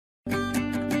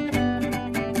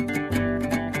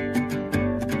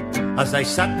As I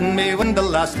sat in my window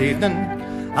last evening,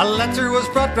 a letter was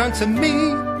brought round to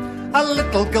me, a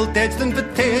little gilt-edged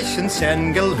invitation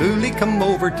saying Gilhooley come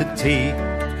over to tea.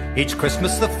 Each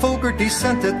Christmas the Fogartys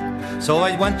sent it, so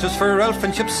I went just for our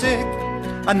friendship's sake.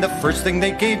 And the first thing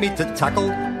they gave me to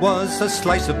tackle was a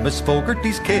slice of Miss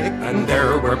Fogarty's cake. And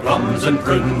there were plums and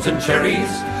prunes and cherries,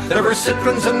 there were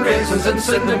citrons and raisins and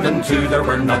cinnamon too. There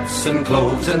were nuts and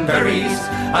cloves and berries,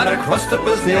 and a crust that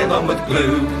was nailed on with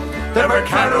glue. There were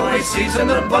caraway seeds in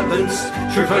abundance,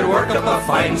 sure 'twould work up a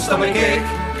fine stomach ache.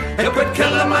 It would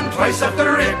kill a man twice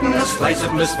after eating a slice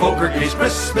of Miss Fogarty's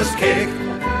Christmas cake.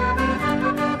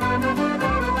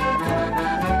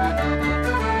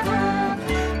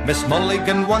 Miss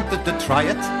Mulligan wanted to try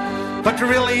it, but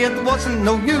really it wasn't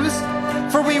no use,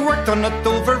 for we worked on it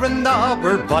over an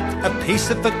hour, but a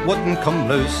piece of it wouldn't come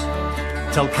loose.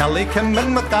 Till Kelly came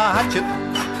in with the hatchet,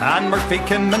 and Murphy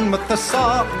came in with the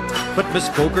saw, but Miss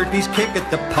Fogarty's cake had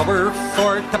the power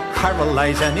for to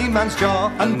paralyze any man's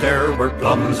jaw. And there were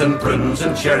plums and prunes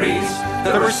and cherries,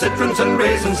 there were citrons and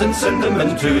raisins and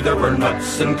cinnamon too. There were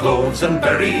nuts and cloves and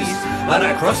berries, and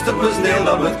a crust that was nailed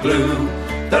on with glue.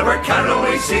 There were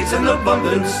caraway seeds in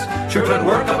abundance, sure 'twould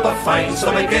work up a fine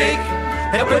stomach ache.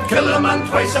 It would kill a man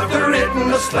twice after eating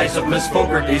a slice of Miss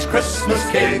Fogarty's Christmas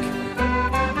cake.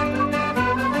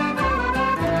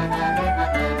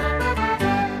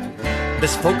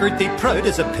 Miss Fogarty, proud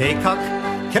as a paycock,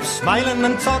 kept smiling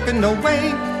and talking away,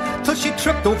 till she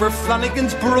tripped over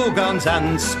Flanagan's brogans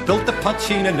and spilt the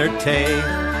poteen in her tea.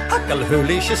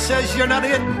 Gilhooley, she says, you're not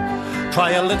eating,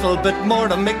 try a little bit more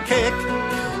to make cake.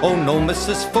 Oh no,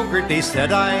 Mrs. Fogarty,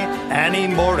 said I, any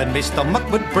more and my stomach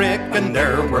would break. And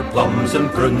there were plums and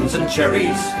prunes and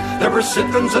cherries, there were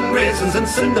citrons and raisins and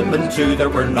cinnamon too. There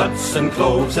were nuts and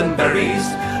cloves and berries,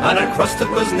 and a crust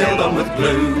that was nailed on with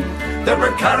glue. There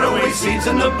were caraway seeds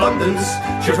in abundance,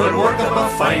 sure 'twould work up a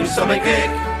fine stomach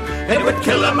ache. It would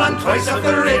kill a man twice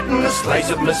after eating a slice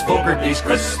of Miss Fogarty's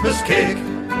Christmas cake.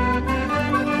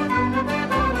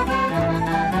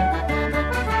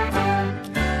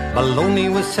 Maloney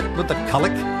was hit with a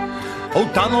colic,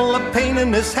 O'Donnell a pain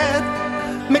in his head.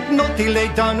 McNulty lay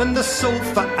down on the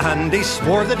sofa and he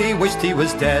swore that he wished he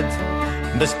was dead.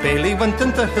 Miss Bailey went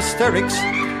into hysterics,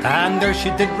 and there she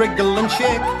did wriggle and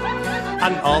shake,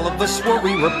 and all of us swore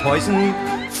we were poisoned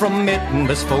from eating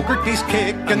Miss Fogarty's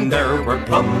cake. And there were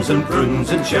plums and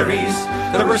prunes and cherries,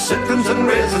 there were citrons and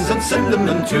raisins and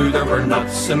cinnamon too. There were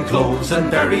nuts and cloves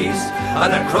and berries,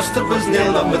 and a crust that was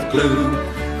nailed on with glue.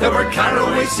 There were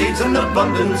caraway seeds in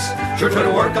abundance, sure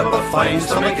 'twould work up a fine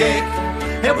stomach ache.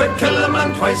 It would kill a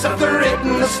man twice after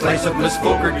eating a slice of Miss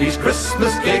Fogarty's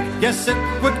Christmas cake. Yes, it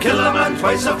Would kill a man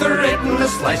twice after eating a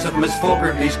slice of Miss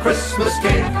Fogarty's Christmas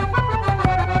cake.